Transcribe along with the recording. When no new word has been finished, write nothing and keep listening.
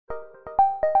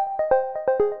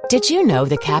Did you know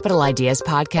the Capital Ideas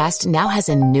podcast now has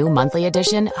a new monthly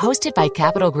edition hosted by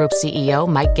Capital Group CEO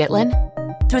Mike Gitlin?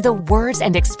 Through the words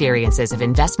and experiences of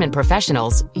investment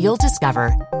professionals, you'll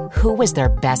discover who was their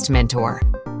best mentor,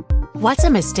 what's a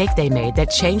mistake they made that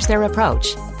changed their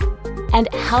approach, and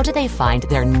how do they find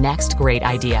their next great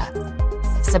idea.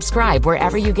 Subscribe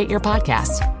wherever you get your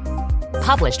podcasts.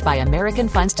 Published by American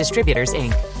Funds Distributors,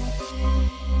 Inc.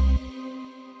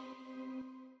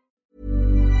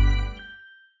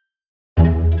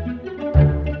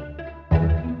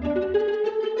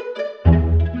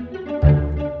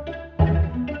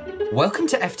 Welcome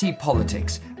to FT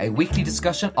Politics, a weekly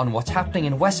discussion on what's happening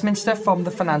in Westminster from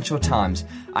the Financial Times.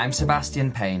 I'm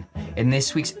Sebastian Payne. In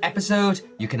this week's episode,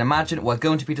 you can imagine we're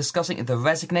going to be discussing the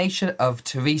resignation of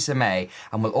Theresa May,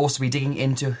 and we'll also be digging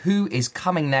into who is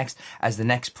coming next as the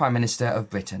next Prime Minister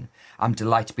of Britain. I'm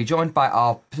delighted to be joined by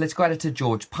our political editor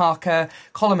George Parker,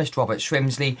 columnist Robert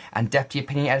Shrimsley, and deputy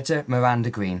opinion editor Miranda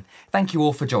Green. Thank you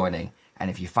all for joining. And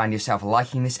if you find yourself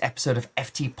liking this episode of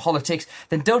FT Politics,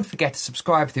 then don't forget to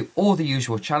subscribe through all the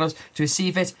usual channels to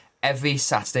receive it every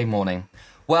Saturday morning.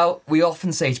 Well, we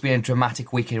often say it's been a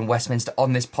dramatic week in Westminster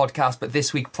on this podcast, but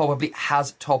this week probably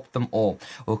has topped them all.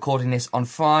 We're recording this on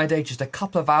Friday, just a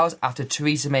couple of hours after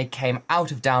Theresa May came out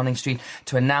of Downing Street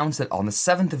to announce that on the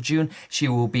 7th of June, she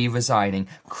will be resigning.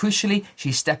 Crucially,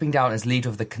 she's stepping down as leader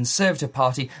of the Conservative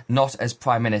Party, not as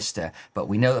Prime Minister. But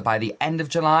we know that by the end of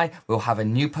July, we'll have a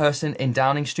new person in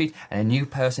Downing Street and a new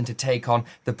person to take on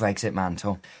the Brexit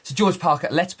mantle. So, George Parker,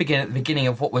 let's begin at the beginning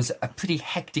of what was a pretty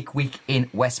hectic week in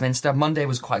Westminster. Monday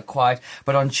was quite quiet,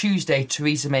 but on Tuesday,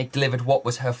 Theresa May delivered what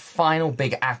was her final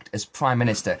big act as Prime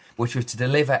Minister, which was to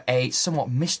deliver a somewhat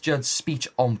misjudged speech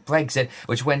on Brexit,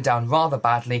 which went down rather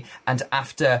badly, and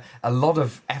after a lot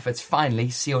of efforts, finally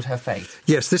sealed her fate.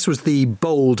 Yes, this was the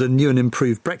bold and new and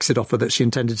improved Brexit offer that she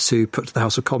intended to put to the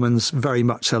House of Commons, very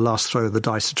much her last throw of the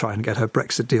dice to try and get her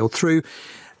Brexit deal through.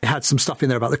 It had some stuff in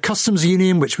there about the customs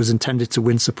union, which was intended to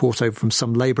win support over from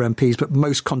some Labour MPs, but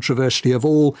most controversially of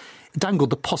all, it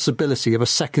dangled the possibility of a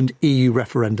second EU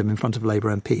referendum in front of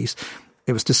Labour MPs.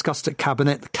 It was discussed at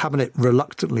Cabinet. The Cabinet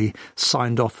reluctantly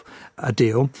signed off a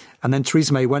deal. And then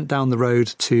Theresa May went down the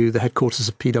road to the headquarters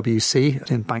of PwC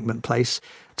at Embankment Place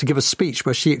to give a speech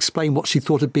where she explained what she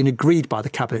thought had been agreed by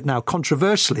the Cabinet. Now,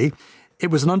 controversially, it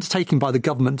was an undertaking by the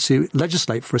government to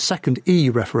legislate for a second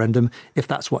EU referendum if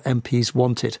that's what MPs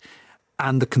wanted.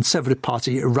 And the Conservative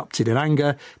Party erupted in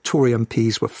anger. Tory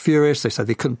MPs were furious. They said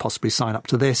they couldn't possibly sign up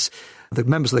to this. The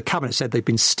members of the Cabinet said they'd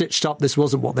been stitched up. This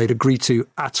wasn't what they'd agreed to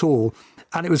at all.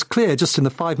 And it was clear just in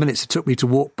the 5 minutes it took me to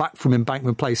walk back from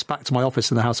Embankment Place back to my office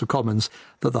in the House of Commons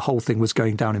that the whole thing was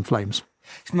going down in flames.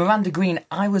 Miranda Green,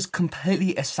 I was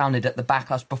completely astounded at the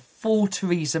backlash before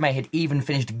Theresa May had even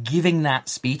finished giving that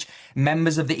speech.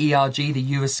 Members of the ERG, the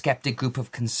Eurosceptic group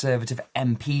of Conservative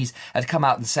MPs, had come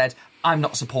out and said, I'm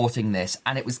not supporting this.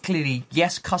 And it was clearly,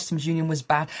 yes, customs union was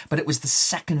bad, but it was the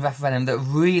second referendum that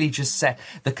really just set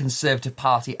the Conservative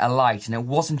Party alight. And it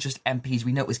wasn't just MPs,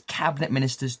 we know it was cabinet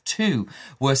ministers too,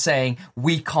 were saying,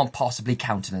 we can't possibly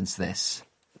countenance this.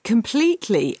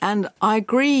 Completely. And I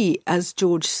agree, as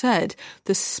George said,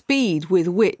 the speed with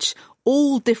which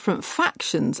all different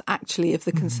factions, actually, of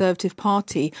the Conservative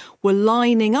Party were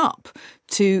lining up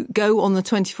to go on the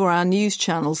 24-hour news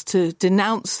channels to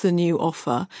denounce the new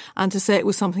offer and to say it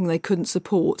was something they couldn't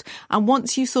support. And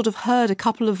once you sort of heard a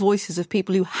couple of voices of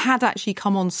people who had actually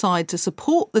come on side to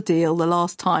support the deal the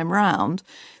last time round,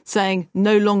 saying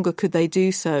no longer could they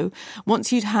do so,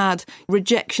 once you'd had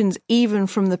rejections even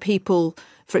from the people,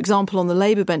 for example, on the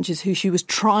Labour benches who she was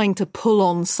trying to pull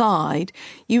on side,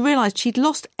 you realised she'd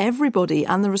lost everybody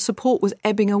and the support was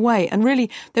ebbing away. And really,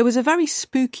 there was a very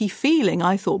spooky feeling,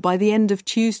 I thought, by the end of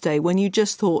Tuesday when you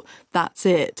just thought, that's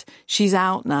it, she's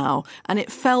out now. And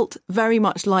it felt very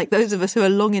much like those of us who are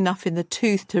long enough in the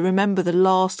tooth to remember the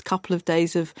last couple of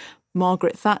days of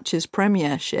Margaret Thatcher's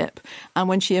premiership and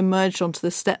when she emerged onto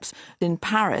the steps in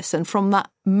Paris. And from that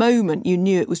moment, you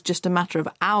knew it was just a matter of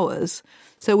hours.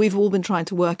 So we've all been trying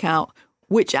to work out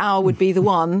which hour would be the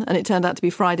one. And it turned out to be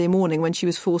Friday morning when she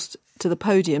was forced to the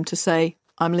podium to say,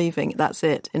 I'm leaving. That's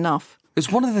it. Enough. It's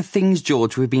one of the things,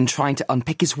 George, we've been trying to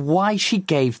unpick is why she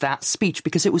gave that speech,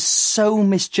 because it was so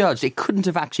misjudged. It couldn't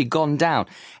have actually gone down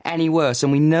any worse. And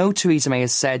we know Theresa May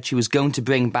has said she was going to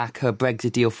bring back her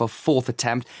Brexit deal for a fourth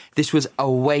attempt. This was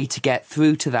a way to get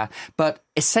through to that. But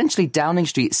essentially, Downing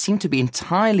Street seemed to be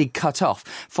entirely cut off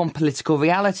from political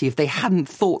reality. If they hadn't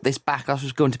thought this backlash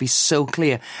was going to be so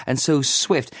clear and so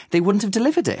swift, they wouldn't have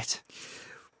delivered it.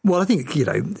 Well, I think,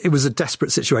 it was a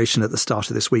desperate situation at the start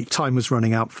of this week. Time was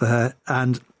running out for her.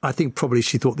 And I think probably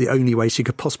she thought the only way she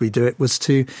could possibly do it was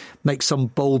to make some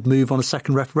bold move on a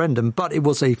second referendum. But it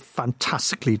was a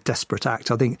fantastically desperate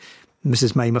act. I think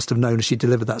Mrs May must have known as she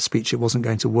delivered that speech it wasn't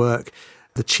going to work.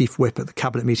 The chief whip at the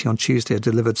cabinet meeting on Tuesday had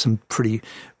delivered some pretty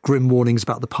grim warnings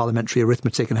about the parliamentary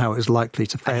arithmetic and how it was likely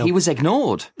to fail. And he was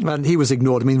ignored. And he was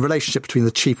ignored. I mean, the relationship between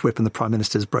the chief whip and the prime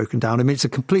minister has broken down. I mean, it's a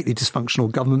completely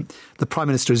dysfunctional government. The prime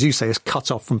minister, as you say, is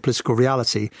cut off from political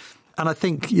reality. And I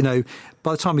think,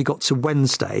 by the time we got to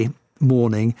Wednesday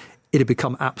morning, it had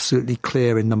become absolutely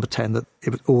clear in Number 10 that it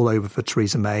was all over for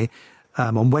Theresa May.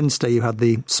 On Wednesday, you had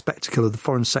the spectacle of the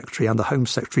Foreign Secretary and the Home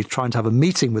Secretary trying to have a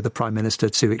meeting with the Prime Minister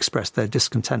to express their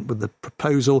discontent with the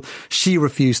proposal. She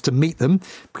refused to meet them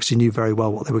because she knew very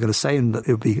well what they were going to say and that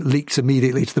it would be leaked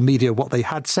immediately to the media what they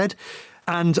had said.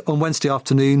 And on Wednesday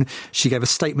afternoon, she gave a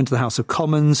statement to the House of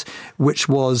Commons, which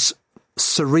was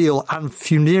surreal and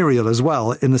funereal as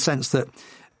well, in the sense that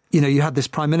you had this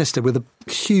Prime Minister with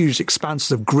a huge expanse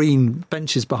of green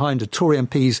benches behind her. Tory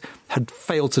MPs had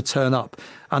failed to turn up,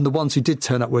 and the ones who did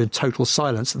turn up were in total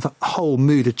silence. The whole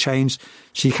mood had changed.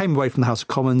 She came away from the House of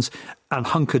Commons and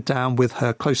hunkered down with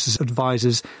her closest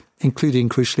advisers, including,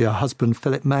 crucially, her husband,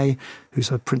 Philip May, who's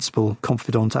her principal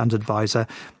confidant and adviser.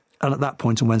 And at that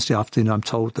point on Wednesday afternoon, I'm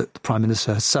told that the Prime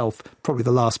Minister herself, probably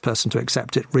the last person to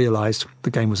accept it, realised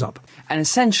the game was up. And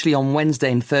essentially on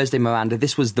Wednesday and Thursday, Miranda,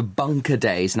 this was the bunker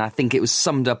days. And I think it was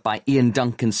summed up by Ian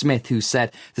Duncan Smith, who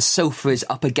said the sofa is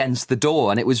up against the door.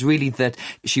 And it was really that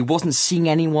she wasn't seeing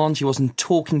anyone. She wasn't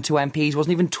talking to MPs,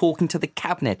 wasn't even talking to the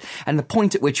cabinet. And the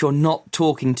point at which you're not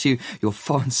talking to your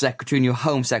Foreign Secretary and your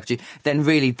Home Secretary, then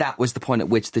really that was the point at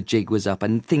which the jig was up.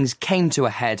 And things came to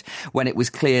a head when it was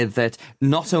clear that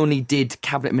not only did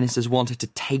cabinet ministers wanted to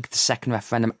take the second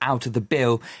referendum out of the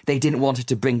bill, they didn't want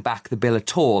to bring back the bill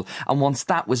at all. And once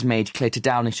that was made clear to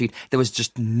Downing Street, there was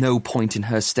just no point in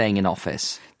her staying in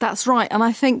office. That's right. And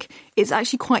I think it's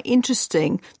actually quite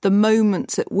interesting the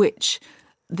moments at which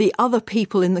the other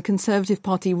people in the Conservative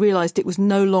Party realised it was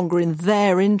no longer in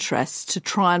their interests to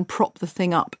try and prop the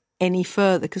thing up any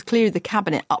further, because clearly the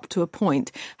cabinet, up to a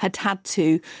point, had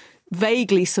to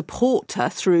vaguely support her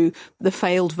through the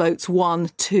failed votes 1,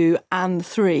 2 and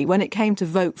 3. When it came to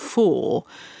vote 4,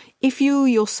 if you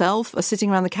yourself are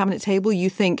sitting around the cabinet table, you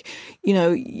think,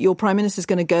 your Prime Minister's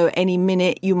going to go any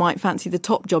minute, you might fancy the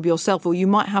top job yourself, or you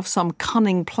might have some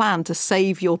cunning plan to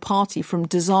save your party from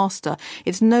disaster.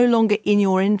 It's no longer in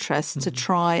your interest to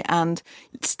try and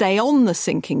stay on the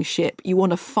sinking ship. You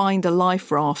want to find a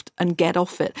life raft and get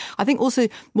off it. I think also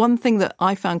one thing that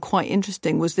I found quite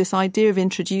interesting was this idea of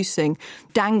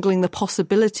dangling the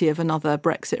possibility of another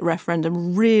Brexit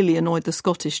referendum really annoyed the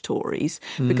Scottish Tories,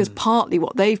 because partly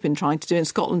what they've been trying to do in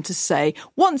Scotland to say,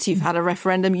 once you've had a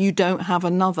referendum, you don't have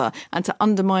another, and to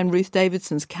undermine Ruth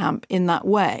Davidson's camp in that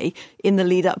way in the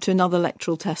lead up to another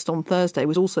electoral test on Thursday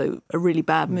was also a really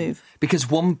bad move. Because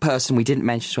one person we didn't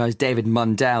mention was David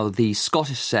Mundell, the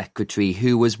Scottish Secretary,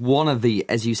 who was one of the,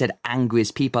 as you said,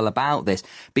 angriest people about this,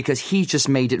 because he just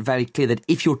made it very clear that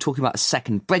if you're talking about a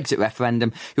second Brexit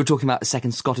referendum, you're talking about a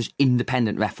second Scottish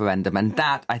independent referendum. And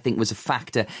that, I think, was a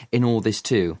factor in all this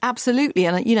too. Absolutely.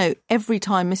 And, every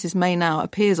time Mrs May now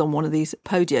appears on one of these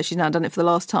podia, she's now done it for the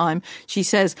last time, she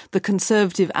says the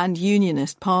Conservative and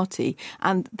Unionist Party.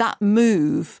 And that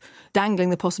move,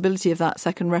 dangling the possibility of that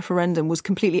second referendum, was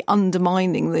completely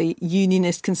undermining the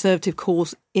Unionist Conservative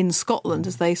cause in Scotland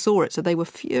as they saw it. So they were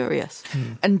furious.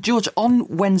 And George, on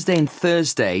Wednesday and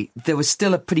Thursday, there was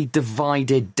still a pretty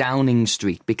divided Downing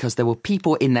Street, because there were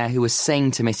people in there who were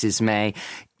saying to Mrs May,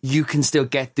 you can still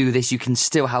get through this, you can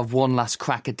still have one last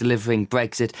crack at delivering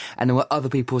Brexit. And there were other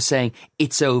people saying,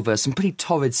 it's over. Some pretty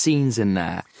torrid scenes in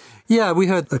there. Yeah, we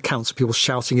heard accounts of people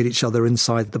shouting at each other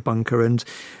inside the bunker, and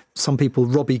some people,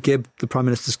 Robbie Gibb, the Prime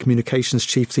Minister's communications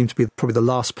chief, seemed to be probably the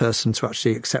last person to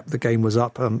actually accept the game was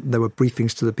up. There were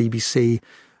briefings to the BBC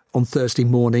on Thursday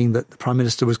morning that the Prime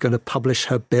Minister was going to publish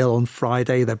her bill on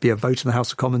Friday. There'd be a vote in the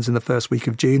House of Commons in the first week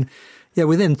of June. Yeah,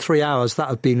 within 3 hours, that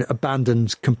had been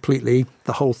abandoned completely.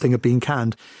 The whole thing had been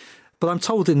canned. But I'm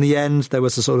told in the end there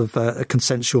was a sort of a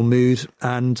consensual mood.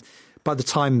 And by the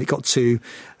time it got to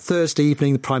Thursday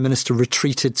evening, the Prime Minister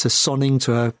retreated to Sonning,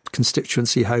 to her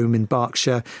constituency home in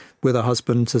Berkshire, with her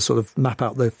husband to sort of map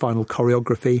out the final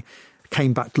choreography.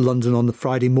 Came back to London on the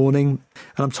Friday morning.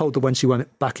 And I'm told that when she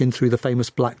went back in through the famous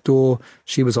black door,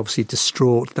 she was obviously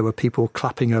distraught. There were people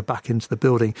clapping her back into the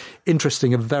building.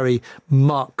 Interesting, a very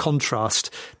marked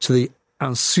contrast to the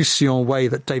insouciant way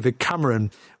that David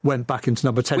Cameron went back into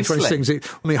number 10.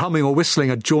 Humming or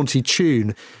whistling a jaunty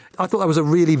tune. I thought that was a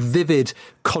really vivid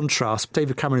contrast.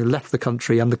 David Cameron, who left the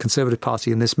country and the Conservative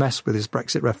Party in this mess with his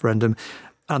Brexit referendum,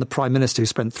 and the Prime Minister, who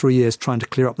spent 3 years trying to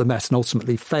clear up the mess and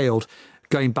ultimately failed,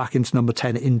 going back into number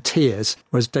 10 in tears,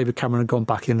 whereas David Cameron had gone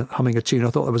back in humming a tune. I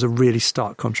thought there was a really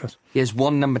stark contrast. Here's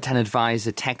one number 10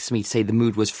 advisor texted me to say the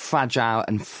mood was fragile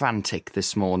and frantic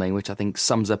this morning, which I think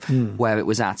sums up where it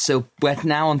was at. So we're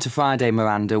now on to Friday,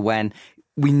 Miranda, when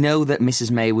we know that Mrs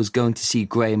May was going to see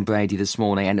Graham Brady this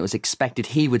morning, and it was expected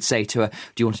he would say to her,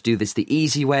 do you want to do this the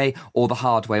easy way or the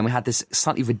hard way? And we had this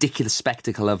slightly ridiculous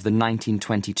spectacle of the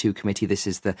 1922 committee. This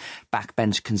is the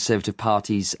backbench Conservative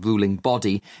Party's ruling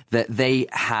body, that they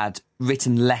had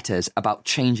written letters about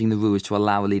changing the rules to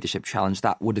allow a leadership challenge.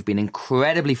 That would have been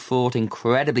incredibly fraught,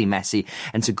 incredibly messy.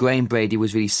 And so Graham Brady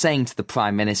was really saying to the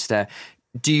Prime Minister,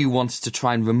 do you want us to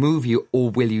try and remove you, or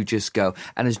will you just go?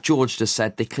 And as George just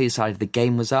said, they clearly decided the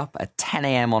game was up. At 10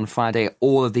 a.m. on Friday,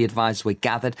 all of the advisors were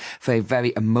gathered for a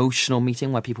very emotional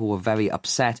meeting where people were very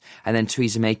upset. And then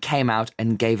Theresa May came out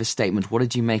and gave a statement. What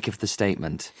did you make of the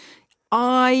statement?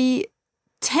 I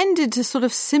tended to sort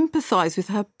of sympathise with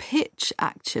her pitch,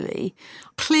 actually.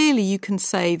 Clearly, you can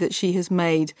say that she has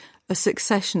made a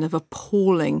succession of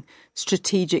appalling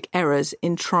strategic errors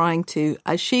in trying to,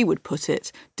 as she would put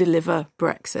it, deliver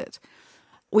Brexit.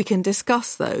 We can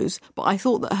discuss those, but I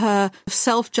thought that her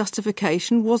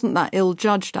self-justification wasn't that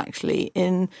ill-judged, actually,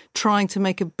 in trying to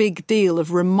make a big deal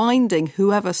of reminding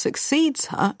whoever succeeds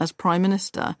her as Prime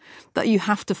Minister that you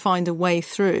have to find a way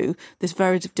through this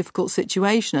very difficult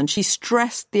situation. And she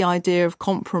stressed the idea of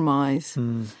compromise.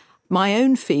 My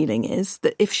own feeling is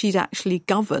that if she'd actually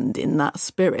governed in that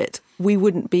spirit, we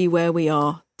wouldn't be where we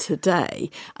are today.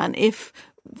 And if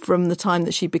from the time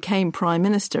that she became Prime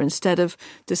Minister, instead of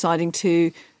deciding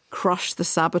to crush the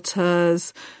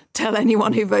saboteurs, tell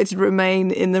anyone who voted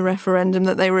Remain in the referendum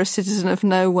that they were a citizen of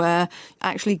nowhere,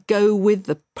 actually go with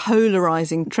the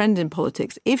polarising trend in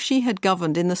politics. If she had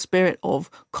governed in the spirit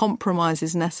of compromise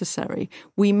is necessary,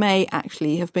 we may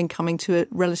actually have been coming to a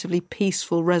relatively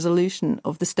peaceful resolution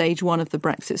of the stage one of the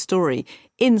Brexit story.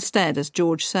 Instead, as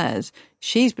George says,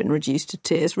 she's been reduced to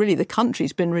tears. Really, the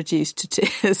country's been reduced to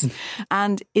tears.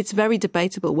 And it's very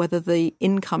debatable whether the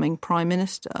incoming Prime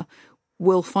Minister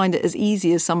will find it as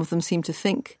easy as some of them seem to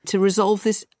think to resolve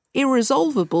this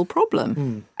irresolvable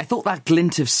problem. I thought that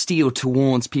glint of steel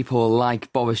towards people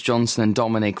like Boris Johnson and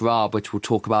Dominic Raab, which we'll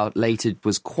talk about later,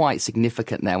 was quite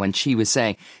significant there when she was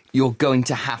saying, you're going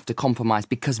to have to compromise,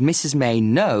 because Mrs May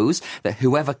knows that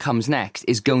whoever comes next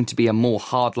is going to be a more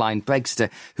hardline Brexiter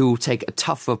who will take a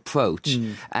tougher approach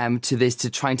to this,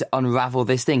 to trying to unravel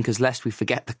this thing, because lest we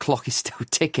forget, the clock is still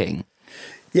ticking.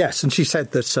 Yes, and she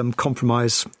said that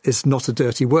compromise is not a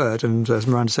dirty word, and as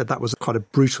Miranda said, that was quite a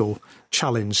brutal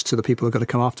challenge to the people who are going to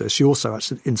come after her. She also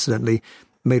actually incidentally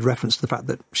made reference to the fact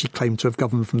that she claimed to have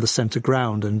governed from the centre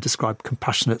ground and described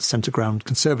compassionate centre ground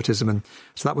conservatism, and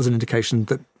so that was an indication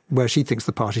that where she thinks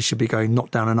the party should be going,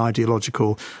 not down an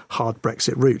ideological hard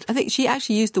Brexit route. I think she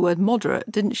actually used the word moderate,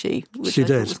 didn't she? Which she I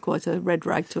did. thought was quite a red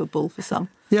rag to a bull for some.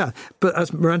 Yeah, but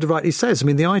as Miranda rightly says, I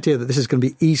mean, the idea that this is going to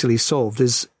be easily solved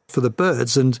is for the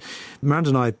birds. And Miranda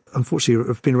and I, unfortunately,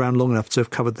 have been around long enough to have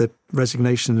covered the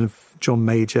resignation of John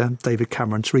Major, David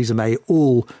Cameron, Theresa May,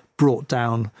 all brought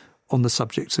down on the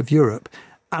subjects of Europe.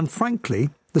 And frankly,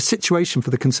 the situation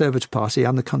for the Conservative Party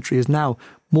and the country is now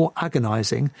more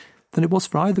agonising than it was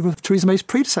for either of Theresa May's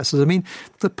predecessors. I mean,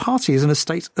 the party is in a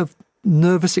state of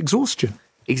nervous exhaustion.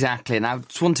 Exactly. And I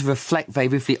just want to reflect very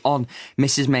briefly on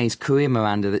Mrs May's career,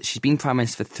 Miranda, that she's been Prime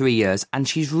Minister for 3 years and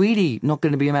she's really not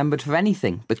going to be remembered for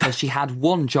anything, because she had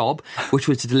one job, which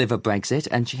was to deliver Brexit,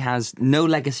 and she has no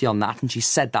legacy on that. And she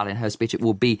said that in her speech, it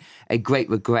will be a great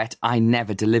regret. I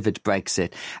never delivered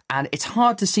Brexit. And it's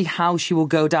hard to see how she will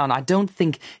go down. I don't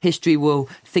think history will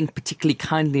think particularly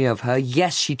kindly of her.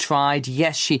 Yes, she tried.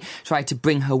 Yes, she tried to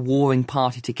bring her warring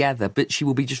party together, but she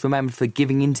will be just remembered for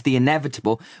giving in to the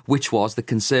inevitable, which was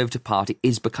the Conservative Party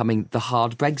is becoming the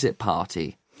hard Brexit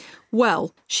party.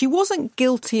 Well, she wasn't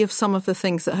guilty of some of the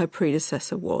things that her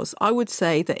predecessor was. I would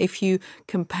say that if you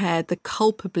compared the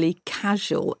culpably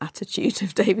casual attitude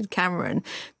of David Cameron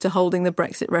to holding the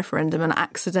Brexit referendum and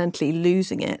accidentally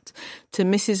losing it, to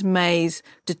Mrs May's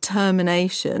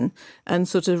determination and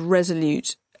sort of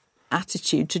resolute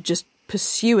attitude to just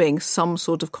pursuing some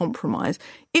sort of compromise,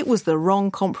 it was the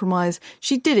wrong compromise.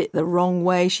 She did it the wrong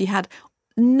way. She had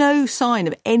no sign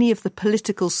of any of the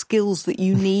political skills that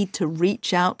you need to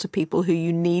reach out to people who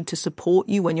you need to support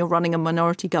you when you're running a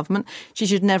minority government. She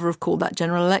should never have called that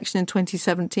general election in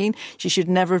 2017. She should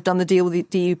never have done the deal with the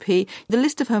DUP. The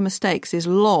list of her mistakes is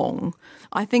long.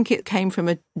 I think it came from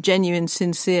a genuine,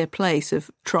 sincere place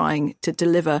of trying to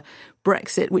deliver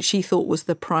Brexit, which she thought was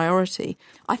the priority.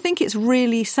 I think it's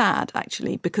really sad,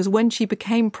 actually, because when she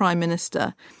became Prime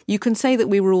Minister, you can say that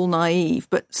we were all naive,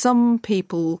 but some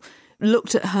people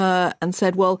looked at her and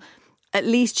said, well, at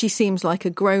least she seems like a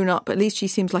grown-up, at least she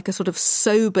seems like a sort of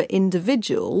sober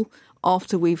individual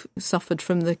after we've suffered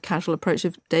from the casual approach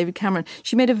of David Cameron.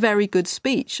 She made a very good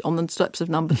speech on the steps of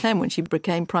Number 10 when she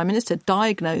became Prime Minister,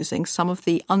 diagnosing some of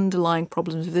the underlying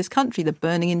problems of this country, the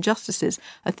burning injustices,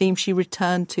 a theme she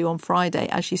returned to on Friday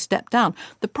as she stepped down.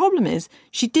 The problem is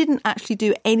she didn't actually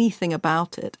do anything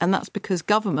about it, and that's because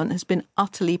government has been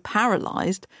utterly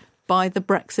paralysed by the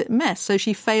Brexit mess. So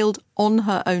she failed on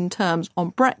her own terms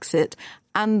on Brexit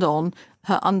and on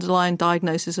her underlying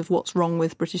diagnosis of what's wrong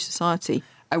with British society.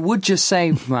 I would just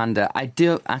say, Miranda, I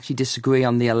do actually disagree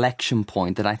on the election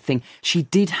point, that I think she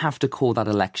did have to call that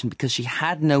election because she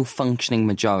had no functioning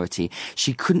majority.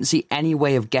 She couldn't see any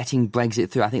way of getting Brexit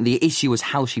through. I think the issue was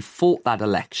how she fought that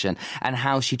election and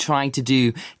how she tried to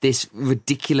do this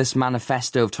ridiculous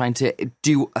manifesto of trying to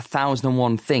do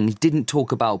 1,001 things, didn't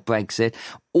talk about Brexit.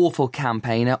 Awful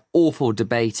campaigner, awful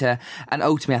debater, and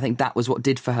ultimately I think that was what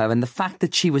did for her. And the fact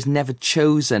that she was never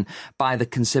chosen by the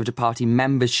Conservative Party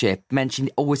membership meant she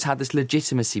always had this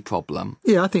legitimacy problem.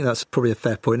 Yeah, I think that's probably a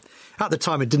fair point. At the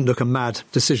time, it didn't look a mad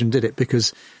decision, did it?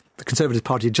 Because the Conservative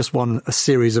Party had just won a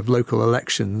series of local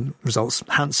election results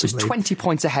handsomely. It was 20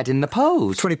 points ahead in the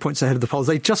polls. 20 points ahead of the polls.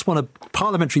 They just won a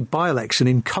parliamentary by-election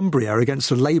in Cumbria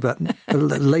against a Labour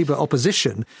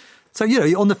opposition. So, you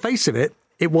know, on the face of it,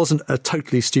 it wasn't a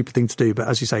totally stupid thing to do, but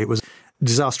as you say, it was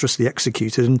disastrously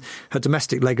executed, and her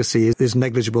domestic legacy is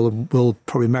negligible and will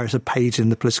probably merit a page in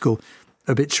the political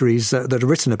obituaries that are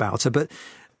written about her. But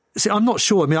see, I'm not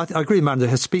sure. I mean, I agree with Amanda.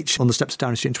 Her speech on the steps of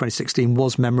Downing Street in 2016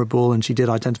 was memorable, and she did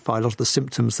identify a lot of the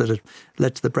symptoms that had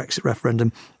led to the Brexit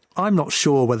referendum. I'm not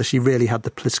sure whether she really had the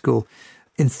political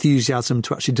enthusiasm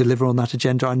to actually deliver on that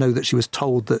agenda. I know that she was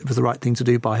told that it was the right thing to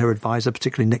do by her advisor,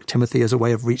 particularly Nick Timothy, as a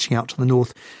way of reaching out to the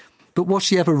North. But was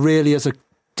she ever really, as a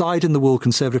dyed-in-the-wool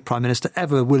Conservative Prime Minister,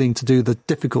 ever willing to do the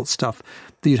difficult stuff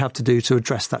that you'd have to do to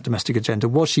address that domestic agenda?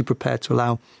 Was she prepared to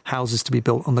allow houses to be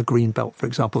built on the Green Belt, for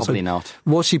example? Probably not.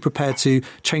 Was she prepared to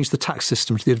change the tax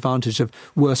system to the advantage of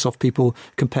worse-off people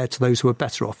compared to those who are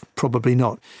better off? Probably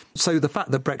not. So the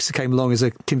fact that Brexit came along is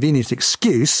a convenient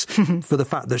excuse for the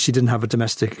fact that she didn't have a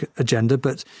domestic agenda.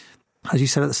 But as you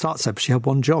said at the start, Seb, she had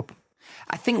one job.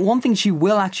 I think one thing she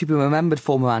will actually be remembered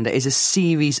for, Miranda, is a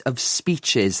series of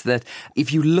speeches that,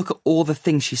 if you look at all the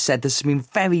things she said, there's been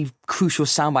very crucial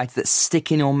soundbites that stick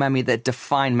in your memory, that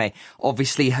define me.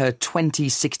 Obviously, her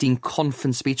 2016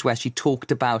 conference speech where she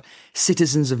talked about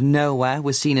citizens of nowhere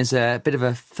was seen as a bit of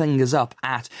a fingers up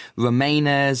at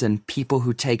Remainers and people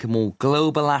who take a more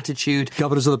global attitude.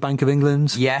 Governors of the Bank of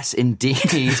England. Yes,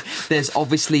 indeed. There's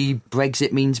obviously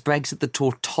Brexit means Brexit, the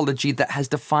tautology that has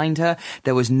defined her.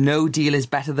 There was no deal is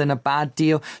better than a bad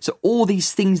deal. So all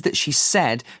these things that she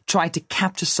said tried to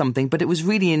capture something, but it was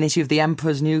really an issue of the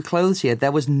emperor's new clothes here.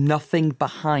 There was nothing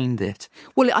behind it.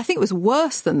 Well, I think it was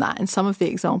worse than that in some of the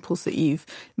examples that you've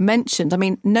mentioned. I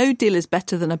mean, no deal is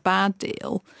better than a bad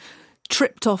deal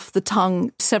tripped off the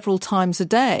tongue several times a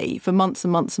day for months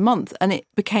and months and months, and it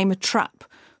became a trap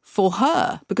for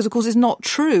her, because of course it's not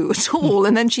true at all.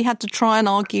 And then she had to try and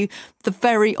argue the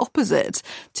very opposite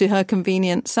to her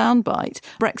convenient soundbite.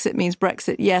 Brexit means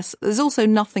Brexit, yes. There's also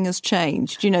nothing has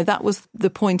changed. You know, that was the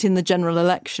point in the general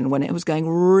election when it was going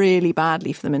really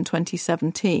badly for them in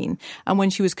 2017. And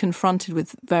when she was confronted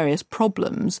with various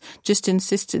problems, just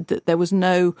insisted that there was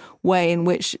no way in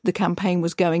which the campaign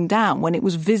was going down when it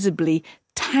was visibly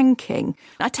tanking.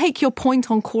 I take your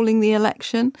point on calling the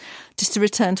election, just to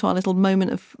return to our little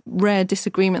moment of rare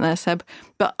disagreement there, Seb,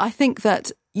 but I think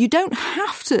that you don't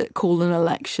have to call an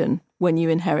election when you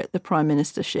inherit the Prime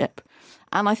Ministership.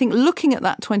 And I think looking at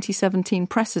that 2017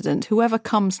 precedent, whoever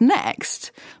comes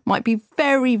next might be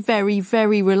very, very,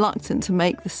 very reluctant to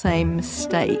make the same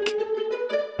mistake.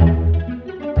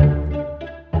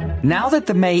 Now that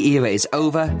the May era is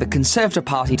over, the Conservative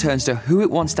Party turns to who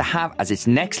it wants to have as its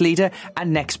next leader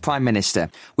and next Prime Minister.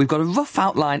 We've got a rough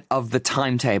outline of the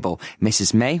timetable.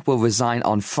 Mrs May will resign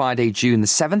on Friday, June the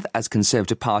 7th as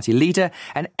Conservative Party leader,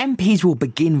 and MPs will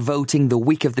begin voting the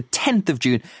week of the 10th of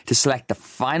June to select the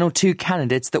final two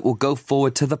candidates that will go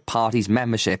forward to the party's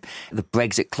membership. The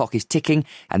Brexit clock is ticking,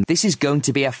 and this is going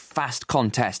to be a fast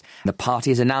contest. The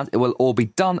party has announced it will all be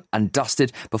done and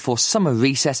dusted before summer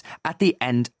recess at the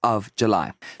end of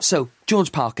July. So,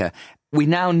 George Parker, we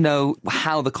now know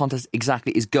how the contest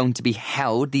exactly is going to be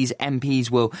held. These MPs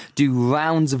will do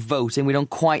rounds of voting. We don't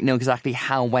quite know exactly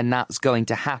how, when that's going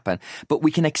to happen. But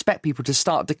we can expect people to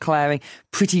start declaring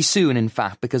pretty soon, in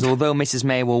fact, because although Mrs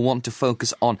May will want to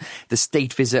focus on the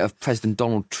state visit of President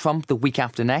Donald Trump the week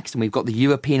after next, and we've got the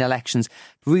European elections,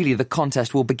 really the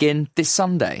contest will begin this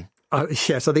Sunday.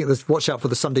 Yes, I think there's watch out for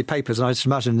the Sunday papers, and I just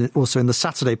imagine also in the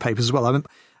Saturday papers as well.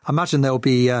 I imagine there'll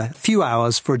be a few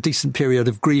hours for a decent period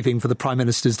of grieving for the Prime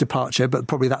Minister's departure, but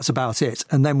probably that's about it.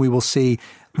 And then we will see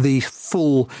the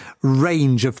full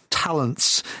range of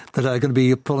talents that are going to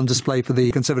be put on display for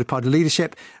the Conservative Party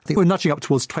leadership. I think we're nudging up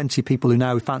towards 20 people who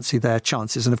now fancy their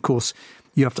chances. And of course,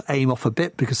 you have to aim off a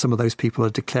bit because some of those people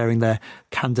are declaring their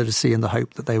candidacy in the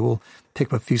hope that they will pick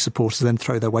up a few supporters and then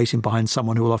throw their weight in behind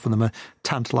someone who will offer them a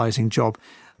tantalising job.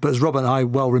 But as Robert and I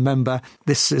well remember,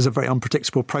 this is a very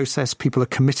unpredictable process. People are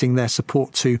committing their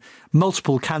support to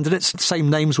multiple candidates.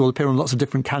 Same names will appear on lots of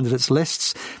different candidates'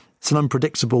 lists. It's an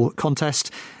unpredictable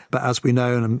contest. But as we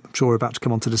know, and I'm sure we're about to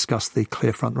come on to discuss, the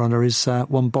clear front-runner is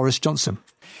one Boris Johnson.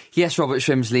 Yes, Robert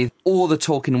Shrimsley, all the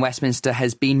talk in Westminster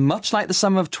has been much like the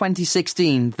summer of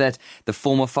 2016, that the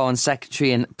former Foreign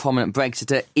Secretary and prominent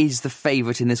Brexiter is the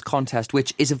favourite in this contest,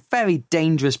 which is a very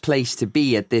dangerous place to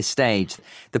be at this stage.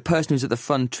 The person who's at the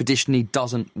front traditionally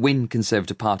doesn't win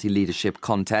Conservative Party leadership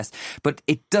contests, but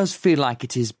it does feel like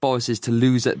it is Boris's to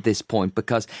lose at this point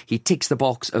because he ticks the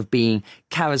box of being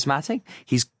charismatic.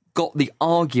 He's got the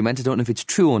argument, I don't know if it's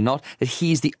true or not, that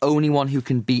he's the only one who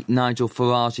can beat Nigel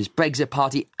Farage's Brexit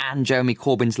Party and Jeremy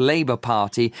Corbyn's Labour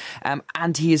Party,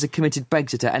 and he is a committed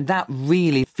Brexiter, and that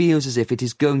really feels as if it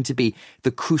is going to be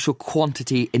the crucial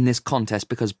quantity in this contest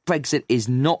because Brexit is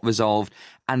not resolved,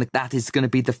 and that is going to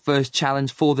be the first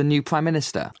challenge for the new Prime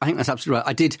Minister. I think that's absolutely right.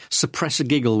 I did suppress a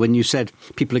giggle when you said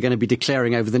people are going to be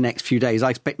declaring over the next few days.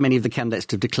 I expect many of the candidates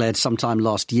to have declared sometime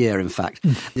last year, in fact.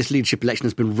 This leadership election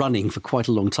has been running for quite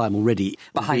a long time already,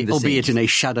 albeit in a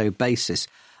shadow basis.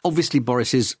 Obviously,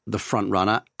 Boris is the front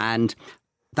runner, and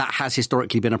that has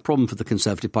historically been a problem for the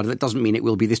Conservative Party. That doesn't mean it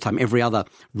will be this time. Every other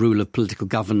rule of political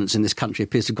governance in this country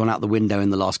appears to have gone out the window in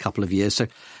the last couple of years. So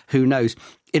who knows?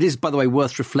 It is, by the way,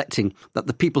 worth reflecting that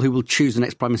the people who will choose the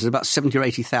next Prime Minister, about 70 or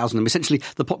 80,000, essentially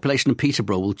the population of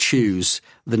Peterborough will choose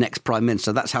the next Prime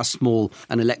Minister. That's how small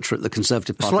an electorate the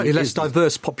Conservative Party is. Slightly less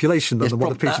diverse population than the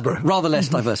one of Peterborough. Rather less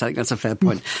diverse, I think that's a fair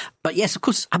point. But yes, of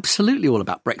course, absolutely all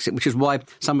about Brexit, which is why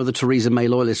some of the Theresa May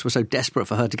loyalists were so desperate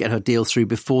for her to get her deal through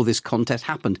before this contest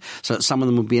happened, so that some of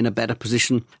them would be in a better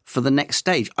position for the next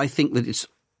stage. I think that it's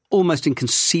almost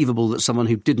inconceivable that someone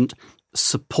who didn't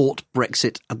support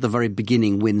Brexit at the very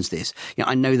beginning wins this. You know,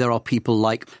 I know there are people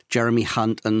like Jeremy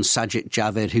Hunt and Sajid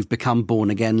Javid who've become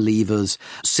born-again leavers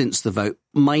since the vote.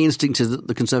 My instinct is that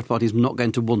the Conservative Party is not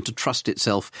going to want to trust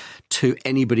itself to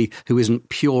anybody who isn't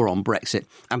pure on Brexit.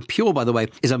 And pure, by the way,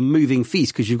 is a moving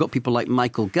feast because you've got people like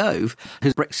Michael Gove,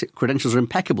 whose Brexit credentials are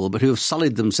impeccable, but who have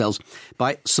sullied themselves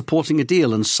by supporting a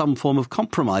deal and some form of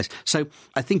compromise. So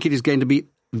I think it is going to be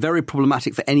very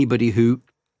problematic for anybody who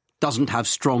doesn't have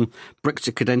strong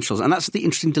Brexit credentials. And that's the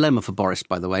interesting dilemma for Boris,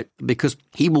 by the way, because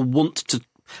he will want to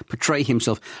portray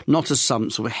himself not as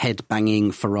some sort of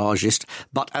head-banging Farageist,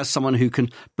 but as someone who can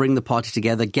bring the party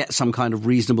together, get some kind of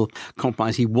reasonable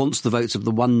compromise. He wants the votes of the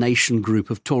One Nation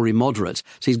group of Tory moderates.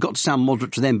 So he's got to sound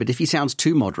moderate to them. But if he sounds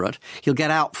too moderate, he'll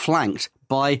get outflanked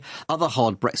by other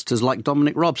hard Brexiters like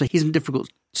Dominic Raab. So he's in a difficult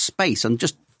space. And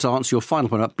just to answer your final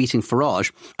point about beating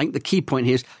Farage, I think the key point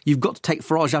here is you've got to take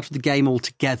Farage out of the game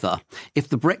altogether. If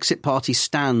the Brexit Party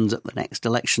stands at the next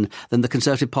election, then the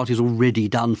Conservative Party is already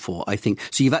done for, I think.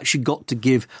 So you've actually got to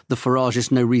give the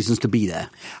Faragists no reasons to be there.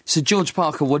 So, George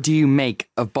Parker, what do you make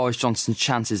of Boris Johnson's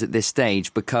chances at this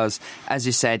stage? Because, as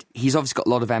you said, he's obviously got a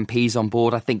lot of MPs on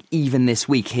board. I think even this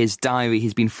week, his diary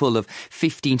has been full of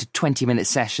 15 to 20-minute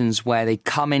sessions where they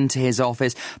come into his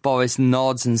office. Boris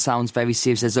nods and sounds very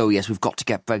serious, says, oh, yes, we've got to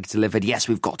get Brexit delivered. Yes,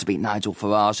 we've got to beat Nigel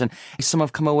Farage. And some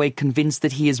have come away convinced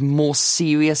that he is more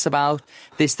serious about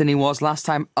this than he was last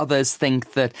time. Others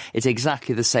think that it's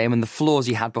exactly the same and the flaws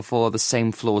he had before are the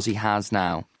same flaws he has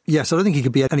now. Yes, I don't think he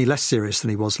could be any less serious than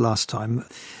he was last time.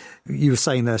 You were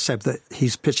saying there, Seb, that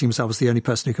he's pitching himself as the only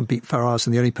person who can beat Farage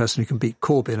and the only person who can beat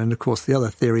Corbyn. And of course, the other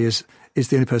theory is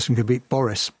the only person who can beat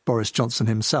Boris Johnson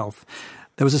himself.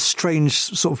 There was a strange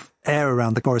sort of air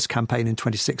around the Boris campaign in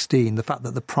 2016, the fact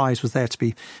that the prize was there to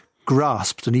be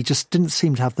grasped, and he just didn't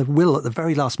seem to have the will at the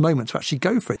very last moment to actually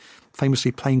go for it,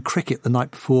 famously playing cricket the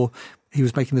night before he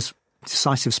was making this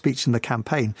decisive speech in the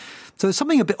campaign. So there's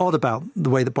something a bit odd about the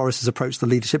way that Boris has approached the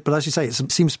leadership, but as you say,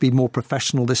 it seems to be more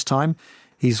professional this time.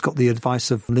 He's got the advice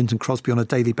of Lynton Crosby on a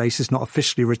daily basis, not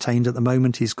officially retained at the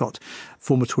moment. He's got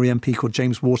former Tory MP called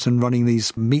James Wharton running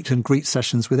these meet and greet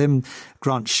sessions with him.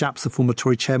 Grant Shapps, the former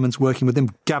Tory chairman's working with him.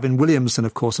 Gavin Williamson,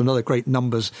 of course, another great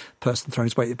numbers person throwing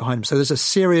his weight behind him. So there's a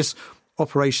serious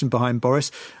operation behind Boris.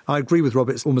 I agree with Rob,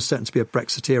 it's almost certain to be a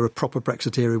Brexiteer, a proper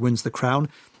Brexiteer who wins the crown.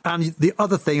 And the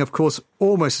other thing, of course,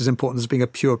 almost as important as being a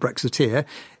pure Brexiteer,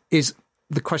 is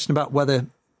the question about whether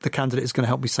the candidate is going to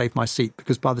help me save my seat,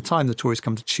 because by the time the Tories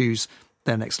come to choose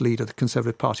their next leader, the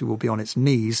Conservative Party will be on its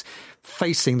knees,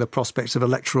 facing the prospects of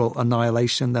electoral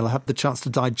annihilation. They'll have the chance to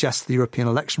digest the European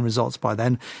election results by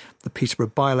then. The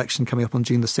Peterborough by-election coming up on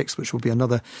June the 6th, which will be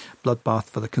another bloodbath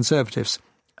for the Conservatives.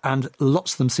 And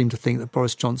lots of them seem to think that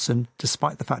Boris Johnson,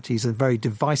 despite the fact he's a very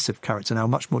divisive character now,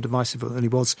 much more divisive than he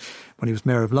was when he was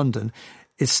Mayor of London,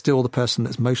 is still the person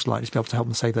that's most likely to be able to help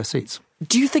them save their seats.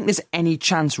 Do you think there's any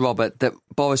chance, Robert, that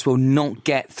Boris will not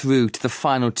get through to the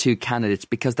final two candidates?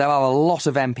 Because there are a lot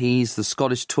of MPs, the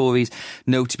Scottish Tories,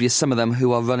 notably some of them,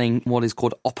 who are running what is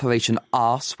called Operation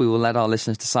Arse. We will let our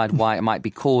listeners decide why it might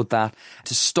be called that,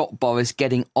 to stop Boris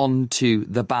getting onto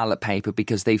the ballot paper,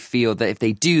 because they feel that if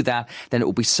they do that, then it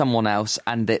will be someone else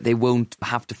and that they won't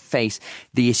have to face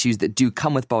the issues that do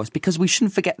come with Boris. Because we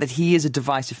shouldn't forget that he is a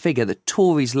divisive figure, that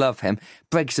Tories love him,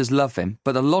 Brexiters love him,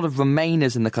 but a lot of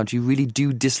Remainers in the country really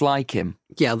do dislike him.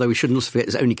 Yeah, although we shouldn't also forget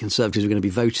there's only Conservatives who are going to be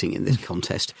voting in this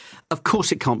contest. Of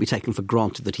course, it can't be taken for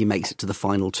granted that he makes it to the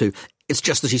final two. It's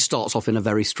just that he starts off in a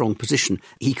very strong position.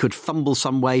 He could fumble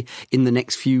some way in the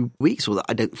next few weeks, although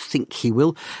I don't think he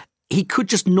will. He could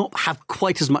just not have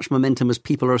quite as much momentum as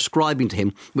people are ascribing to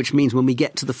him, which means when we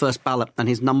get to the first ballot and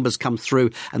his numbers come through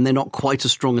and they're not quite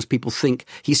as strong as people think,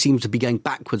 he seems to be going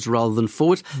backwards rather than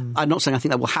forwards. I'm not saying I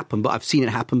think that will happen, but I've seen it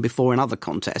happen before in other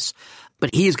contests.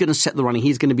 But he is going to set the running.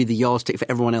 He's going to be the yardstick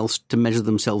for everyone else to measure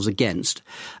themselves against.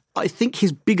 I think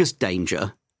his biggest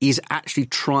danger is actually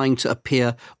trying to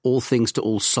appear all things to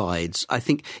all sides. I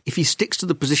think if he sticks to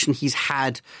the position he's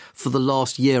had for the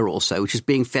last year or so, which is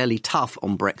being fairly tough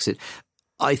on Brexit,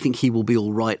 I think he will be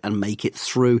all right and make it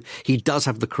through. He does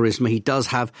have the charisma. He does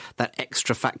have that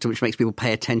extra factor which makes people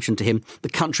pay attention to him. The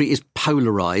country is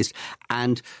polarised,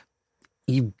 and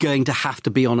you're going to have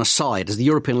to be on a side, as the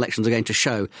European elections are going to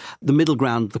show. The middle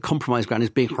ground, the compromise ground, is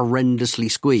being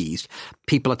horrendously squeezed.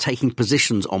 People are taking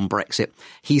positions on Brexit.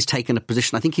 He's taken a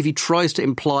position. I think if he tries to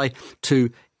imply to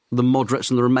the moderates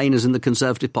and the Remainers in the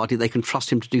Conservative Party they can trust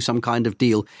him to do some kind of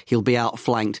deal, he'll be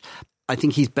outflanked. I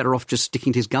think he's better off just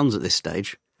sticking to his guns at this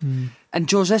stage. And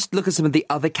George, let's look at some of the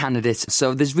other candidates.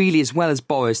 So there's really, as well as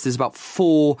Boris, there's about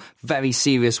 4 very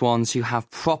serious ones who have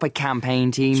proper campaign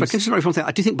teams. So I can just one thing.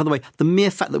 I do think, by the way, the mere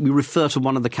fact that we refer to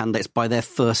one of the candidates by their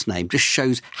first name just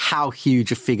shows how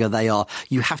huge a figure they are.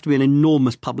 You have to be an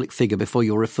enormous public figure before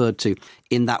you're referred to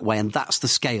in that way, and that's the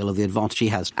scale of the advantage he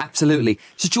has. Absolutely.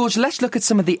 So George, let's look at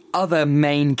some of the other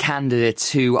main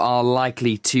candidates who are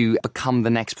likely to become the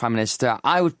next Prime Minister.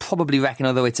 I would probably reckon,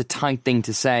 although it's a tight thing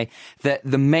to say, that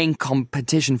the main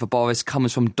competition for Boris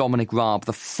comes from Dominic Raab,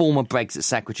 the former Brexit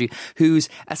Secretary, who's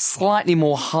a slightly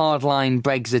more hardline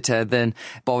Brexiter than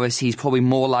Boris. He's probably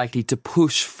more likely to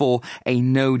push for a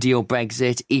no-deal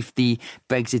Brexit if the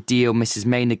Brexit deal Mrs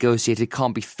May negotiated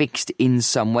can't be fixed in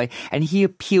some way. And he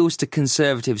appeals to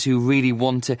Conservatives who really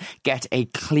want to get a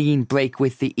clean break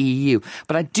with the EU.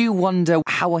 But I do wonder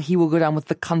how he will go down with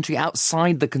the country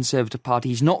outside the Conservative Party.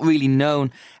 He's not really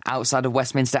known outside of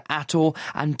Westminster at all,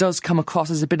 and does come across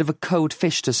as a bit of a cold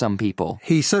fish to some people.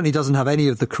 He certainly doesn't have any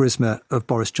of the charisma of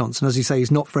Boris Johnson. As you say,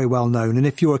 he's not very well known. And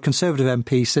if you're a Conservative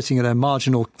MP sitting at a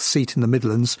marginal seat in the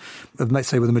Midlands, let's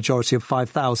say with a majority of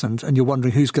 5,000, and you're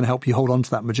wondering who's going to help you hold on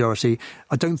to that majority,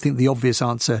 I don't think the obvious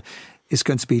answer is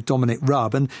going to be Dominic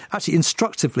Raab. And actually,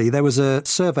 instructively, there was a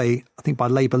survey, I think by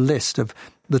Labour List, of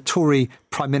the Tory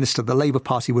Prime Minister the Labour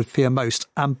Party would fear most,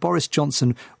 and Boris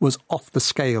Johnson was off the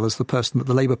scale as the person that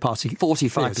the Labour Party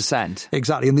 45%. fears.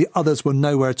 Exactly, and the others were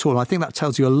nowhere at all. And I think that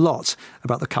tells you a lot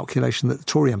about the calculation that the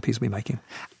Tory MPs will be making.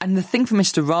 And the thing for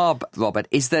Mr Raab, Robert,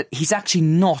 is that he's actually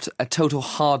not a total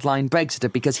hardline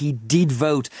Brexiter, because he did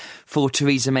vote for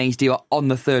Theresa May's deal on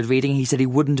the third reading. He said he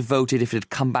wouldn't have voted if it had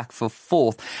come back for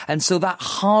fourth. And so that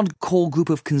hardcore group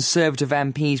of Conservative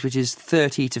MPs, which is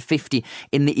 30 to 50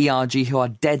 in the ERG, who are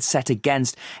dead set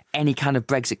against any kind of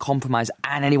Brexit compromise,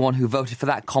 and anyone who voted for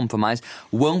that compromise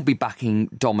won't be backing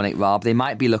Dominic Raab. They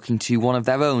might be looking to one of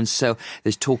their own. So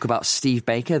there's talk about Steve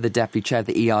Baker, the Deputy Chair of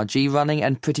the ERG, running,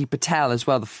 and Priti Patel as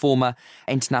well, the former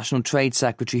International Trade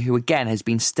Secretary, who again has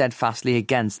been steadfastly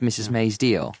against Mrs May's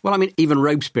deal. Well, I mean, even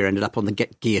Robespierre ended up on the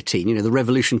guillotine. You know, the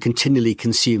revolution continually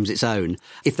consumes its own.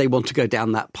 If they want to go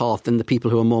down that path, then the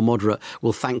people who are more moderate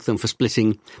will thank them for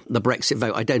splitting the Brexit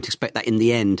vote. I don't expect that in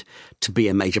the end to be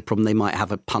a major problem. They might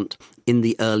have a punt in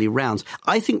the early rounds.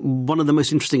 I think one of the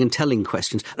most interesting and telling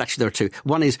questions, actually there are two.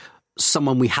 One is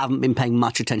someone we haven't been paying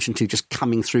much attention to just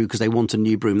coming through because they want a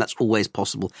new broom. That's always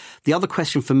possible. The other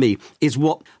question for me is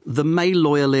what the May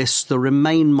loyalists, the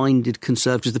Remain-minded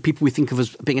Conservatives, the people we think of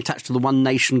as being attached to the One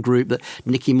Nation group that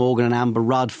Nicky Morgan and Amber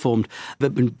Rudd formed, that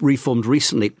have been reformed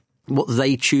recently, what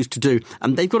they choose to do.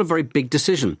 And they've got a very big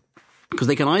decision, because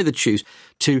they can either choose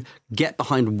to get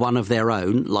behind one of their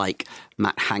own, like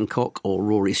Matt Hancock or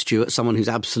Rory Stewart, someone who's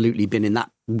absolutely been in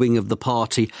that wing of the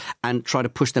party, and try to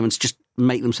push them and just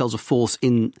make themselves a force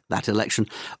in that election.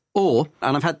 Or,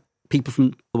 and I've had people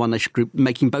from the One Nation group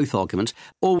making both arguments,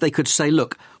 or they could say,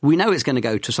 look, we know it's going to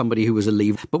go to somebody who was a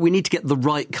leaver, but we need to get the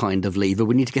right kind of leaver.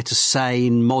 We need to get a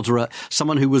sane, moderate,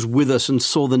 someone who was with us and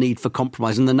saw the need for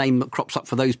compromise. And the name that crops up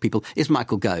for those people is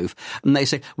Michael Gove. And they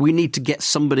say, we need to get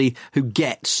somebody who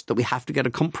gets that we have to get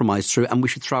a compromise through, and we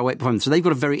should throw away behind them. So they've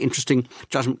got a very interesting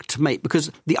judgment to make,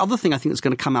 because the other thing I think that's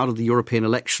going to come out of the European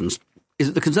elections is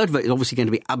that the Conservative vote is obviously going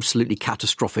to be absolutely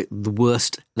catastrophic, the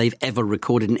worst they've ever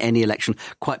recorded in any election,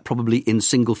 quite probably in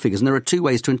single figures. And there are two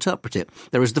ways to interpret it.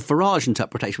 There is the Farage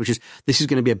interpretation, which is this is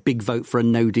going to be a big vote for a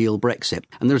no-deal Brexit.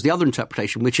 And there's the other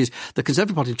interpretation, which is the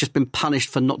Conservative Party has just been punished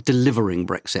for not delivering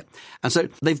Brexit. And so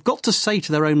they've got to say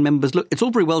to their own members, look, it's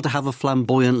all very well to have a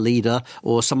flamboyant leader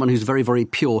or someone who's very, very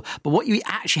pure, but what you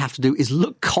actually have to do is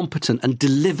look competent and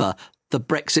deliver the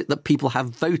Brexit that people have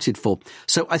voted for.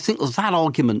 So I think that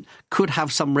argument could have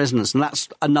some resonance, and that's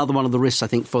another one of the risks, I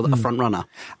think, for a front runner.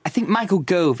 I think Michael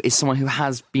Gove is someone who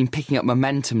has been picking up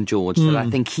momentum, George, that I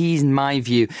think he's, in my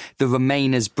view, the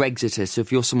Remainers Brexiter. So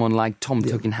if you're someone like Tom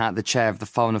Tugendhat, the chair of the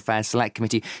Foreign Affairs Select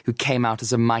Committee, who came out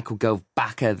as a Michael Gove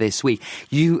backer this week,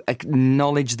 you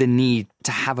acknowledge the need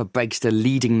to have a Brexiter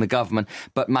leading the government.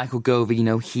 But Michael Gove, you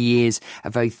know, he is a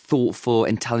very thoughtful,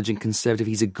 intelligent Conservative.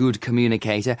 He's a good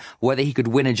communicator. Whether he could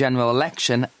win a general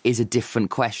election is a different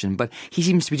question. But he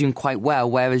seems to be doing quite well,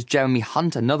 whereas Jeremy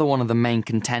Hunt, another one of the main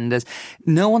contenders,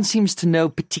 no one seems to know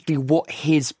particularly what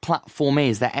his platform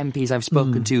is. The MPs I've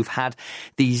spoken to who've had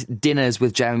these dinners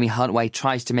with Jeremy Hunt where he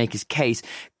tries to make his case,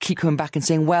 keep coming back and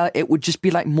saying, well, it would just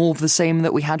be like more of the same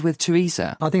that we had with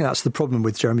Theresa. I think that's the problem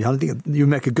with Jeremy Hunt. I think you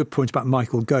make a good point about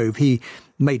Michael Gove. He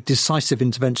made decisive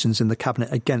interventions in the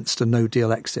cabinet against a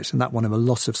no-deal exit, and that won him a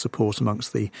lot of support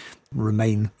amongst the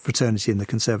Remain fraternity in the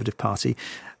Conservative Party.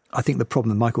 I think the problem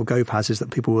that Michael Gove has is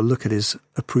that people will look at his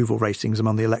approval ratings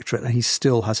among the electorate, and he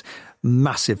still has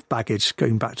massive baggage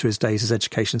going back to his days as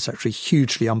Education Secretary,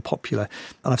 hugely unpopular.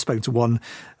 And I've spoken to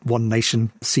one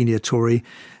Nation senior Tory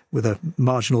with a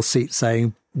marginal seat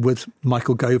saying, would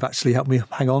Michael Gove actually help me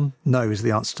hang on? No is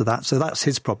the answer to that. So that's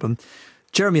his problem.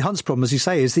 Jeremy Hunt's problem, as you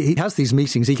say, is that he has these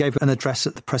meetings. He gave an address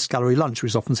at the Press Gallery lunch,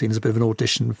 which is often seen as a bit of an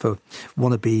audition for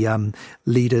wannabe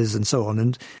leaders and so on.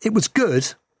 And it was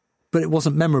good, but it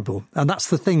wasn't memorable. And that's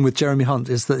the thing with Jeremy Hunt,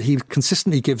 is that he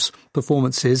consistently gives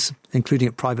performances, including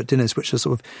at private dinners, which are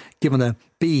sort of given a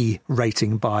B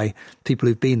rating by people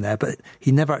who've been there, but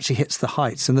he never actually hits the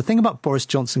heights. And the thing about Boris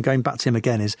Johnson, going back to him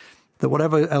again, is that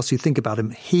whatever else you think about him,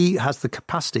 he has the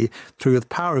capacity, through the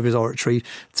power of his oratory,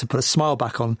 to put a smile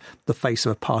back on the face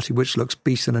of a party which looks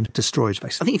beaten and destroyed,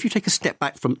 basically. I think if you take a step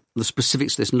back from the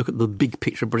specifics of this and look at the big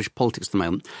picture of British politics at the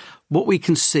moment, what we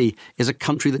can see is a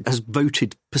country that has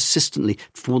voted persistently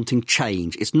for wanting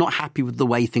change. It's not happy with the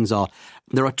way things are.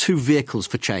 There are two vehicles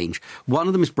for change. One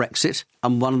of them is Brexit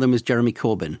and one of them is Jeremy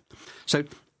Corbyn. So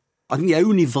I think the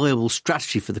only viable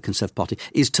strategy for the Conservative Party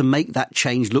is to make that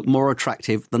change look more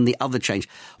attractive than the other change.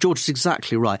 George is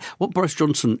exactly right. What Boris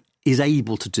Johnson is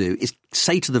able to do is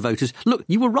say to the voters, look,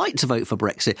 you were right to vote for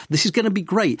Brexit. This is going to be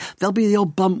great. There'll be the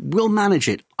odd bump. We'll manage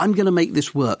it. I'm going to make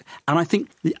this work. And I think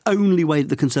the only way that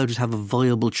the Conservatives have a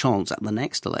viable chance at the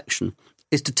next election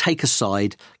is to take a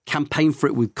side, campaign for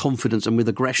it with confidence and with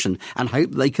aggression, and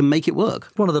hope they can make it work.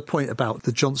 One other point about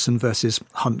the Johnson versus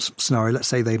Hunt scenario, let's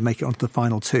say they make it onto the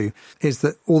final two, is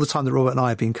that all the time that Robert and I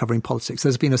have been covering politics,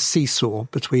 there's been a seesaw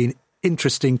between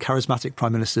interesting, charismatic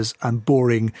prime ministers and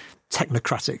boring,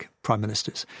 technocratic prime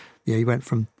ministers. You know, you went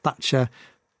from Thatcher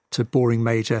to boring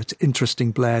Major, to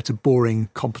interesting Blair, to boring,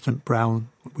 competent Brown,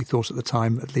 we thought at the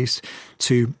time at least,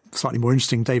 to slightly more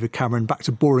interesting David Cameron, back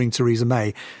to boring Theresa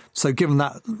May. So given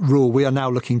that rule, we are now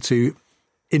looking to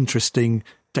interesting,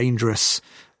 dangerous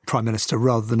Prime Minister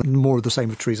rather than more of the same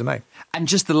with Theresa May. And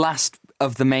just the last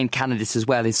of the main candidates as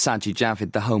well is Sajid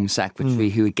Javid, the Home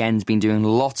Secretary, who again has been doing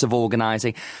lots of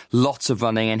organising, lots of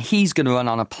running, and he's going to run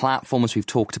on a platform, as we've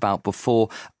talked about before,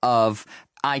 of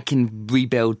I can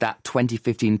rebuild that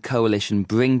 2015 coalition,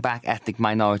 bring back ethnic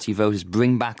minority voters,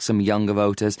 bring back some younger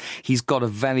voters. He's got a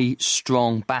very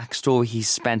strong backstory. He's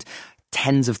spent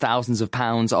tens of thousands of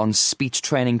pounds on speech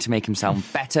training to make him sound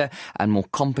better and more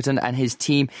competent, and his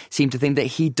team seem to think that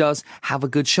he does have a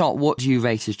good shot. What do you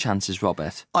rate his chances,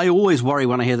 Robert? I always worry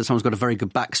when I hear that someone's got a very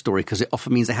good backstory, because it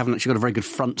often means they haven't actually got a very good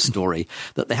front story,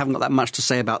 that they haven't got that much to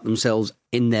say about themselves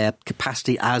in their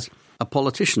capacity as a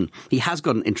politician. He has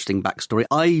got an interesting backstory.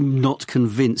 I'm not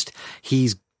convinced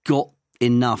he's got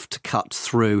enough to cut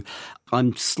through.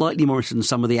 I'm slightly more interested in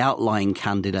some of the outlying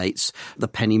candidates, the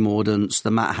Penny Mordaunt's, the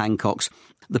Matt Hancocks,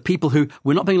 the people who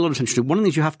we're not paying a lot of attention to. One of the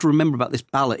things you have to remember about this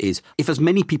ballot is if as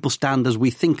many people stand as we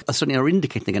think, certainly are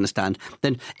indicating they're going to stand,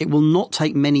 then it will not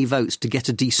take many votes to get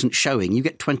a decent showing. You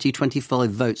get 20, 25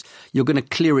 votes, you're going to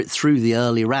clear it through the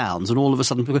early rounds, and all of a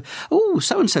sudden people go, oh,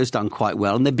 so-and-so's done quite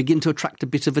well, and they begin to attract a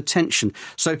bit of attention.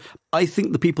 So I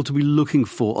think the people to be looking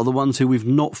for are the ones who we've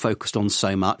not focused on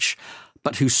so much,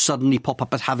 but who suddenly pop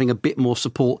up as having a bit more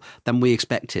support than we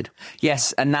expected.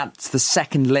 Yes, and that's the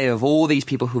second layer of all these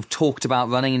people who've talked about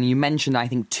running. And you mentioned, I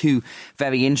think, two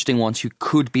very interesting ones who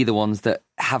could be the ones that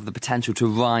have the potential to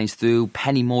rise through.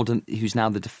 Penny Mordaunt, who's now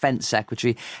the Defence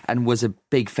Secretary and was a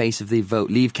big face of the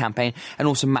Vote Leave campaign, and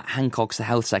also Matt Hancock's the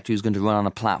Health Secretary, who's going to run on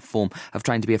a platform of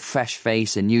trying to be a fresh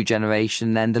face, a new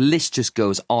generation. Then the list just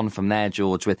goes on from there,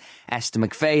 George, with Esther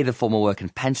McVey, the former Work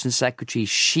and Pensions Secretary.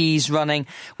 She's running.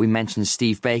 We mentioned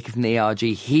Steve Baker from the ARG.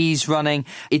 He's running.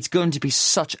 It's going to be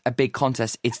such a big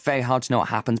contest. It's very hard to know what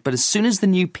happens. But as soon as the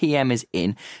new PM is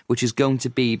in, which is going to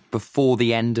be before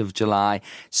the end of July,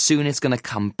 soon it's going to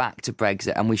come back to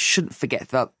Brexit. And we shouldn't forget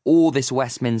that all this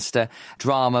Westminster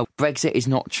drama, Brexit is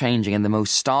not changing. And the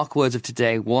most stark words of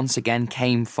today once again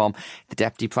came from the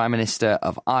Deputy Prime Minister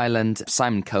of Ireland,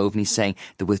 Simon Coveney, saying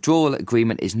the withdrawal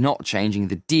agreement is not changing.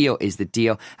 The deal is the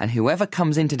deal. And whoever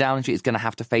comes into Downing Street is going to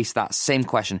have to face that same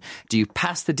question. Do you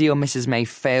pass the deal Mrs May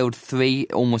failed 3,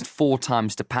 almost 4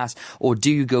 times to pass, or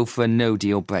do you go for a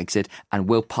no-deal Brexit? And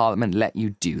will Parliament let you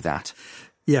do that?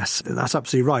 Yes, that's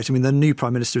absolutely right. I mean, the new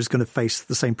Prime Minister is going to face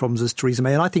the same problems as Theresa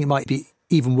May, and I think it might be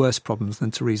even worse problems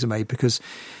than Theresa May, because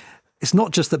it's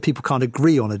not just that people can't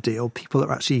agree on a deal. People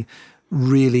are actually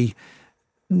really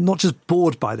not just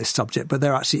bored by this subject, but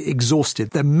they're actually exhausted.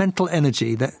 Their mental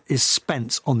energy that is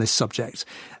spent on this subject.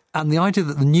 And the idea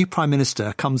that the new Prime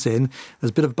Minister comes in, there's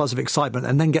a bit of a buzz of excitement,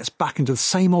 and then gets back into the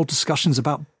same old discussions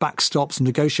about backstops and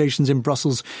negotiations in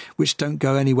Brussels, which don't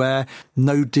go anywhere,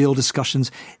 no deal discussions.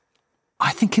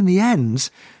 I think in the end,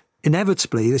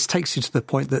 inevitably, this takes you to the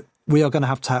point that we are going to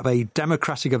have a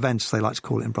democratic event, as they like to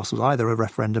call it in Brussels, either a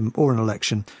referendum or an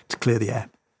election to clear the air.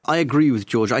 I agree with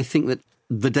George. I think that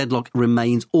the deadlock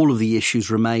remains, all of the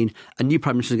issues remain. A new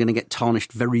Prime Minister is going to get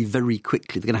tarnished very, very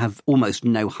quickly. They're going to have almost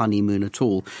no honeymoon at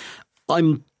all.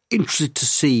 I'm interested to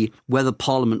see whether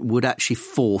Parliament would actually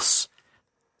force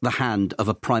the hand of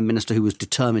a Prime Minister who was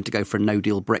determined to go for a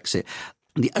no-deal Brexit.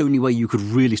 The only way you could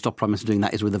really stop Prime Minister doing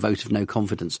that is with a vote of no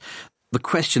confidence. The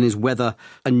question is whether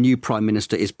a new Prime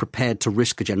Minister is prepared to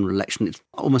risk a general election. It's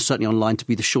almost certainly on line to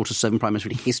be the shortest serving Prime Minister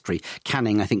in history.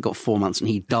 Canning, I think, got 4 months and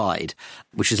he died,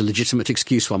 which is a legitimate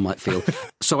excuse, one might feel.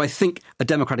 So I think a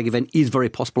democratic event is very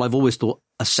possible. I've always thought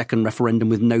a second referendum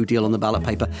with no deal on the ballot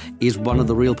paper is one of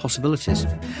the real possibilities.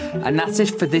 And that's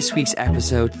it for this week's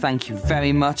episode. Thank you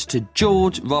very much to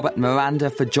George, Robert, Miranda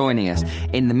for joining us.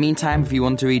 In the meantime, if you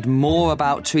want to read more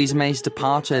about Theresa May's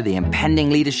departure, the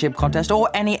impending leadership contest, or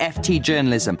any FT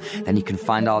journalism, then you can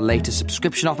find our latest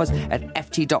subscription offers at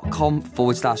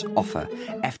ft.com/offer.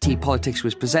 FT Politics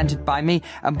was presented by me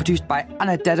and produced by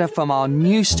Anna Dedder from our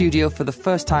new studio for the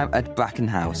first time at Bracken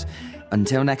House.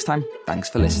 Until next time, thanks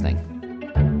for listening.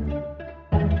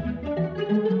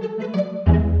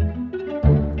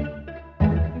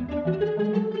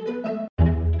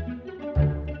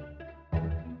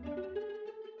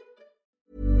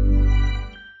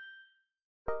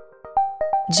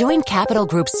 Join Capital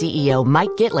Group CEO Mike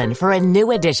Gitlin for a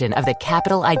new edition of the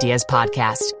Capital Ideas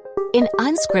Podcast. In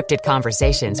Unscripted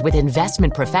Conversations with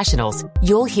Investment Professionals,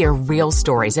 you'll hear real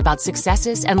stories about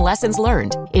successes and lessons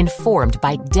learned, informed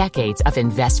by decades of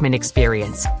investment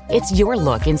experience. It's your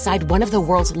look inside one of the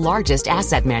world's largest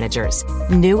asset managers.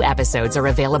 New episodes are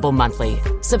available monthly.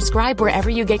 Subscribe wherever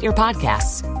you get your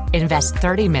podcasts. Invest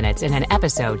 30 minutes in an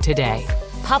episode today.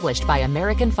 Published by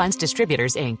American Funds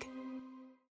Distributors, Inc.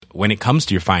 When it comes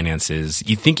to your finances,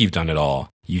 you think you've done it all.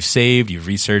 You've saved, you've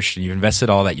researched, and you've invested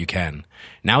all that you can.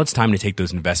 Now it's time to take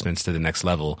those investments to the next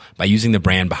level by using the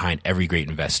brand behind every great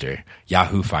investor,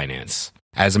 Yahoo Finance.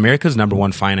 As America's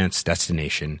 #1 finance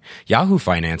destination, Yahoo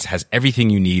Finance has everything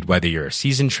you need, whether you're a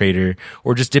seasoned trader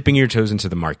or just dipping your toes into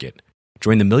the market.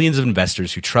 Join the millions of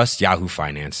investors who trust Yahoo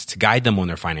Finance to guide them on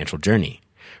their financial journey.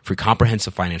 For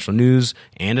comprehensive financial news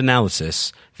and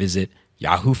analysis, visit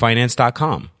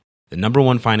yahoofinance.com. The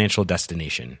 #1 financial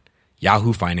destination,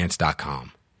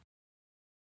 yahoofinance.com.